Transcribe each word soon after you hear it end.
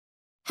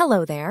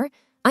Hello there.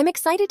 I'm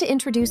excited to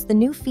introduce the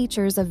new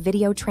features of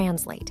Video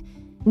Translate.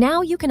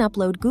 Now you can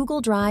upload Google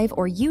Drive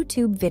or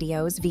YouTube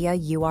videos via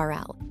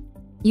URL.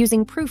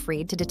 Using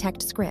Proofread to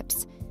detect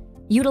scripts.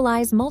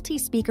 Utilize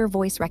multi-speaker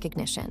voice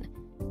recognition.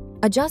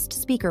 Adjust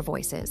speaker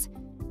voices.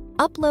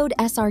 Upload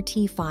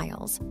SRT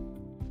files.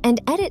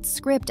 And edit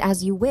script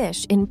as you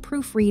wish in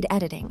Proofread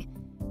editing.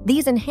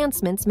 These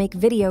enhancements make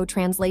video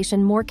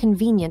translation more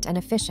convenient and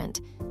efficient.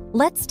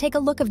 Let's take a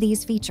look at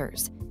these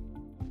features.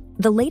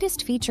 The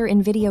latest feature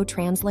in Video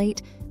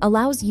Translate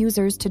allows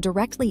users to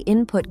directly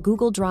input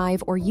Google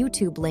Drive or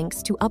YouTube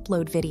links to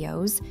upload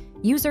videos.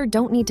 Users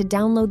don't need to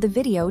download the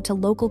video to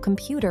local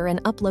computer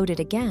and upload it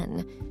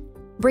again,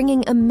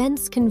 bringing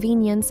immense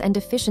convenience and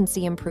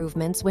efficiency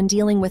improvements when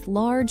dealing with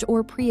large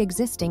or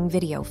pre-existing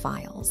video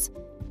files.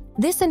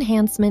 This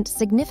enhancement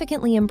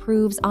significantly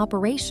improves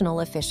operational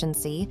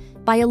efficiency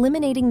by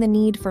eliminating the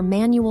need for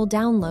manual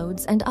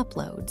downloads and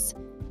uploads.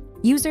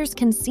 Users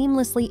can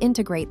seamlessly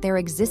integrate their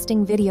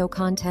existing video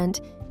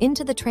content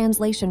into the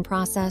translation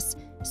process,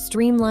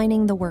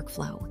 streamlining the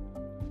workflow.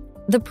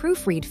 The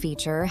Proofread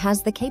feature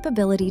has the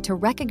capability to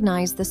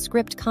recognize the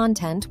script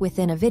content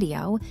within a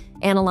video,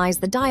 analyze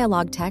the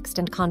dialogue text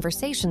and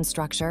conversation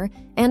structure,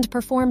 and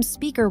perform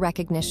speaker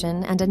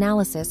recognition and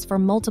analysis for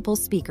multiple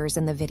speakers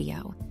in the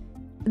video.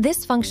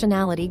 This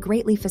functionality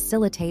greatly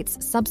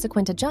facilitates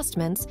subsequent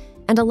adjustments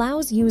and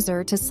allows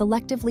user to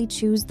selectively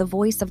choose the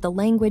voice of the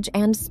language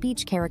and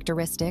speech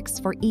characteristics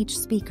for each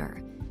speaker.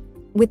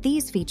 With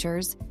these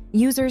features,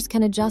 users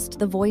can adjust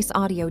the voice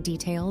audio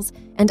details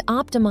and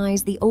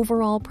optimize the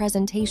overall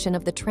presentation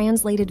of the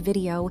translated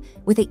video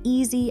with an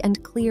easy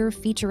and clear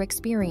feature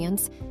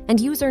experience, and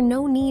user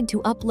no need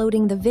to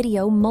uploading the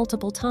video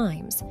multiple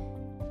times.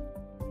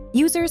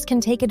 Users can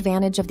take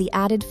advantage of the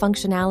added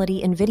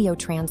functionality in Video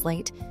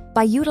Translate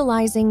by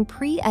utilizing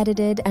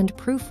pre-edited and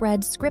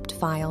proofread script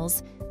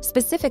files,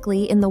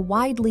 specifically in the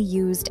widely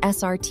used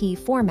SRT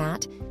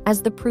format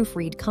as the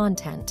proofread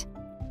content.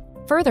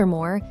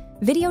 Furthermore,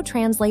 Video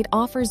Translate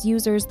offers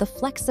users the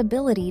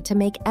flexibility to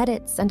make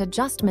edits and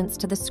adjustments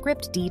to the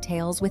script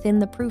details within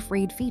the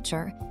proofread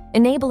feature,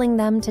 enabling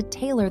them to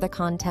tailor the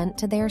content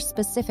to their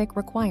specific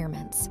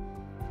requirements.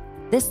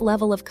 This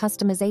level of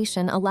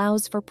customization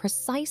allows for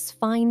precise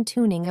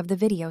fine-tuning of the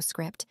video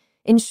script,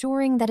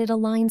 ensuring that it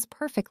aligns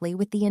perfectly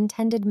with the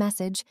intended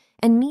message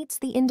and meets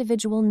the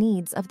individual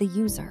needs of the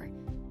user.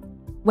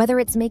 Whether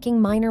it's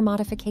making minor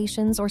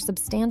modifications or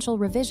substantial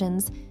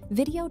revisions,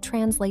 Video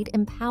Translate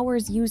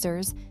empowers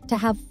users to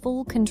have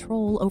full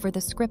control over the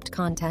script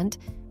content,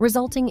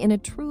 resulting in a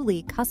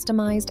truly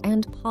customized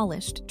and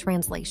polished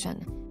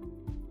translation.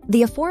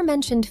 The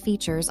aforementioned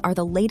features are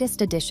the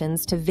latest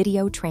additions to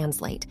Video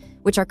Translate,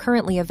 which are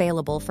currently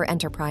available for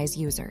enterprise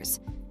users.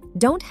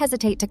 Don't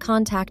hesitate to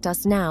contact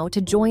us now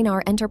to join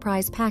our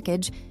enterprise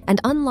package and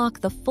unlock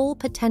the full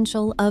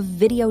potential of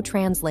Video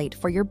Translate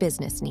for your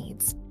business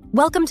needs.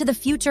 Welcome to the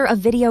future of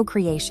video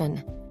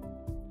creation.